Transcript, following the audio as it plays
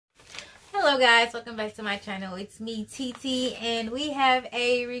Hello guys, welcome back to my channel. It's me, TT, and we have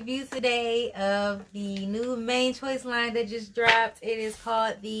a review today of the new main choice line that just dropped. It is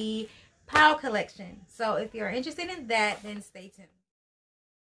called the POW collection. So if you're interested in that, then stay tuned.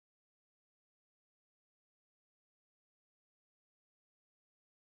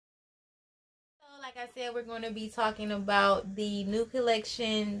 So like I said, we're going to be talking about the new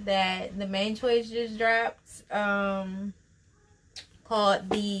collection that the main choice just dropped, called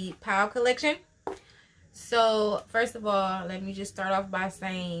the POW collection. So first of all, let me just start off by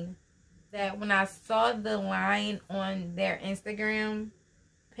saying that when I saw the line on their Instagram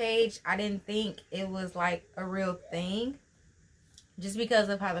page, I didn't think it was like a real thing, just because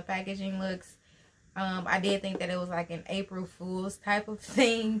of how the packaging looks. I did think that it was like an April Fool's type of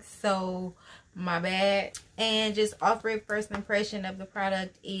thing, so my bad. And just off rip, first impression of the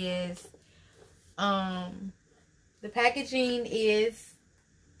product is the packaging is,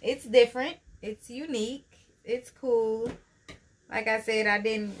 it's different, it's unique, it's cool. Like I said, I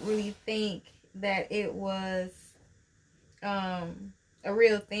didn't really think that it was a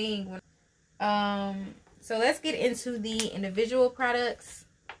real thing. So let's get into the individual products.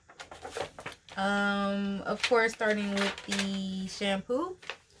 Of course, starting with the shampoo.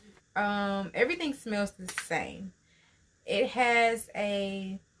 Everything smells the same. It has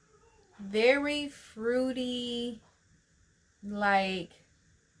a very fruity, like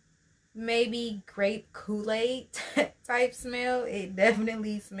maybe grape Kool-Aid type smell. It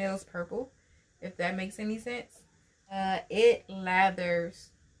definitely smells purple, if that makes any sense. It lathers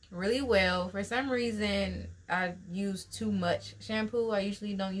really well. For some reason, I use too much shampoo. I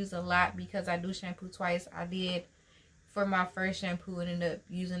usually don't use a lot because I do shampoo twice. I did for my first shampoo and ended up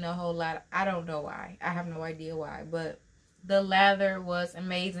using a whole lot. I don't know why. I have no idea why, but the lather was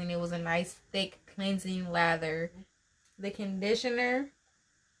amazing. It was a nice thick cleansing lather. The conditioner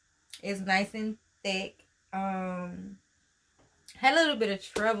is nice and thick. Had a little bit of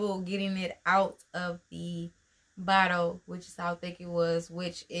trouble getting it out of the bottle, which is how thick it was,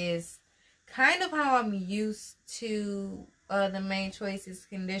 which is kind of how I'm used to the main choices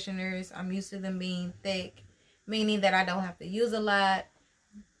conditioners. I'm used to them being thick, meaning that I don't have to use a lot,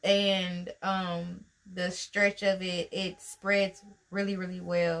 and the stretch of it spreads really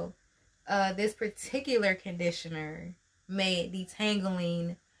well. This particular conditioner made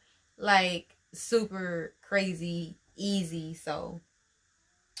detangling like super crazy easy, so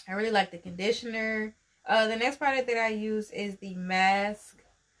I really like the conditioner. The next product that I use is the mask.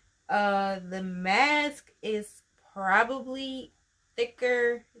 The mask is probably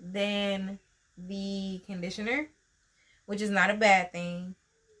thicker than the conditioner, which is not a bad thing.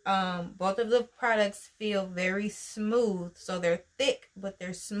 Both of the products feel very smooth, so they're thick but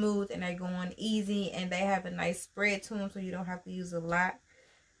they're smooth and they're going easy, and they have a nice spread to them, so you don't have to use a lot.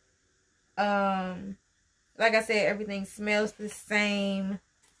 Like I said, everything smells the same.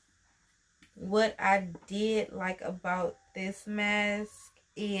 What I did like about this mask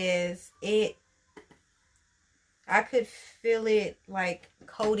is I could feel it like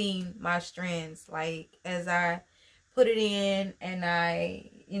coating my strands, like as I put it in and I,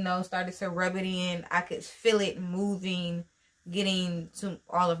 started to rub it in, I could feel it moving, getting to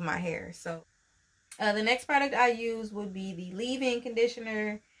all of my hair. So the next product I use would be the leave-in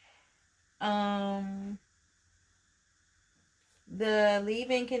conditioner. The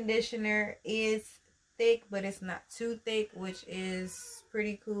leave-in conditioner is thick, but it's not too thick, which is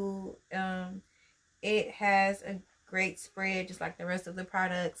pretty cool. It has a great spread, just like the rest of the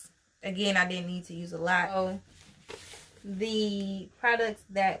products. Again, I didn't need to use a lot. So the products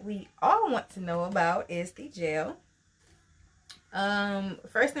that we all want to know about is the gel.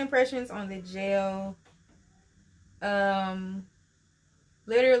 First impressions on the gel.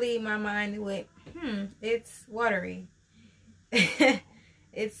 Literally my mind went, it's watery.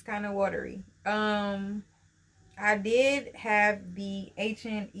 It's kind of watery. I did have the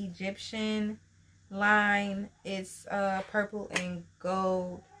ancient Egyptian line. It's purple and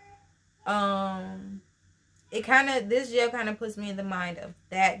gold. This gel kind of puts me in the mind of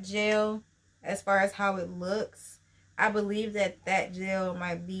that gel as far as how it looks. I believe that gel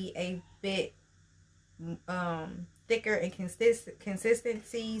might be a bit thicker in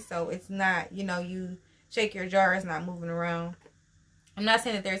consistency, so it's not, you shake your jar, it's not moving around. I'm not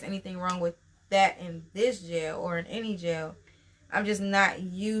saying that there's anything wrong with that in this gel or in any gel. I'm just not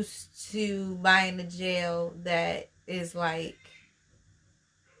used to buying a gel that is like,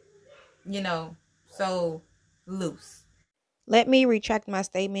 so loose. Let me retract my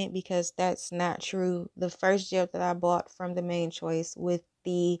statement, because that's not true. The first gel that I bought from the main choice with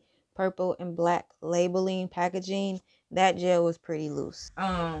the purple and black labeling packaging, that gel was pretty loose.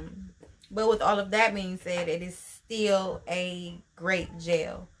 But with all of that being said, it is still a great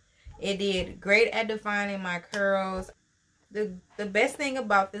gel. It did great at defining my curls. The best thing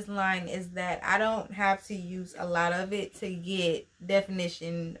about this line is that I don't have to use a lot of it to get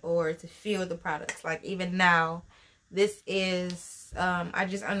definition or to feel the products. Like even now, this is I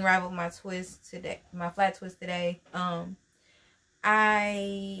just unraveled my twist today, my flat twist today.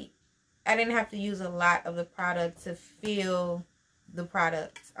 I didn't have to use a lot of the product to feel the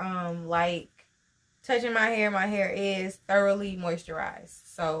product. Like touching my hair is thoroughly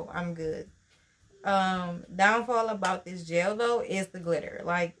moisturized, so I'm good. Downfall about this gel though is the glitter.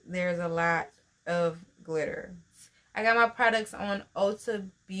 Like there's a lot of glitter. I got my products on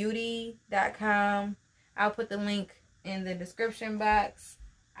ultabeauty.com. I'll put the link in the description box.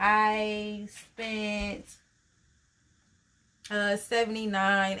 I spent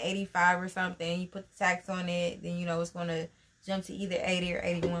 $79.85 or something. You put the tax on it, then you know it's gonna jump to either 80 or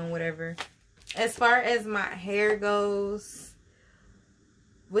 81, whatever. As far as my hair goes,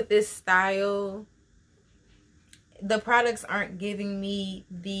 with this style, the products aren't giving me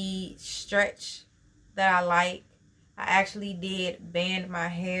the stretch that I like. I actually did band my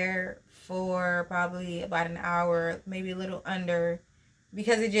hair for probably about an hour, maybe a little under,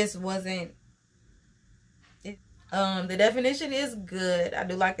 because it just wasn't. The definition is good. I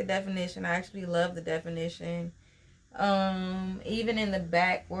do like the definition. I actually love the definition. Even in the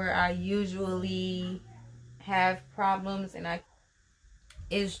back where I usually have problems, and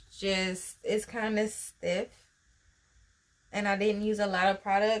it's kind of stiff. And I didn't use a lot of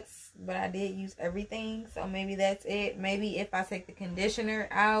products, but I did use everything. So maybe that's it. Maybe if I take the conditioner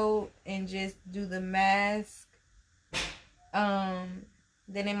out and just do the mask, then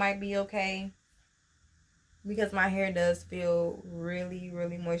it might be okay. Because my hair does feel really,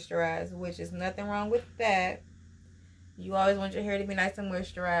 really moisturized, which is nothing wrong with that. You always want your hair to be nice and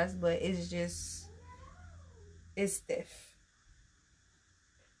moisturized, but it's stiff.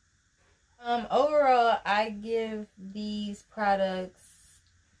 Overall, I give these products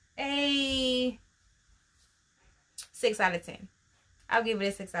a 6 out of 10. I'll give it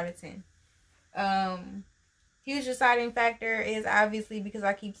a 6 out of 10. Huge deciding factor is obviously, because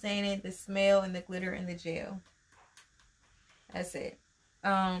I keep saying it, the smell and the glitter and the gel. That's it.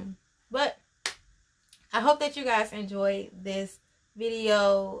 But I hope that you guys enjoyed this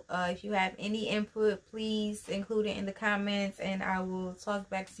video. If you have any input, please include it in the comments, and I will talk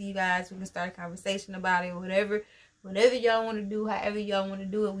back to you guys. We can start a conversation about it. Whatever y'all want to do, however y'all want to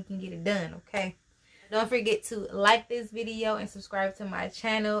do it, we can get it done. Okay, don't forget to like this video and subscribe to my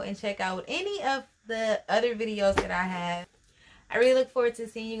channel, and check out any of the other videos that I have. I really look forward to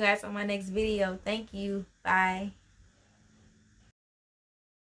seeing you guys on my next video. Thank you. Bye.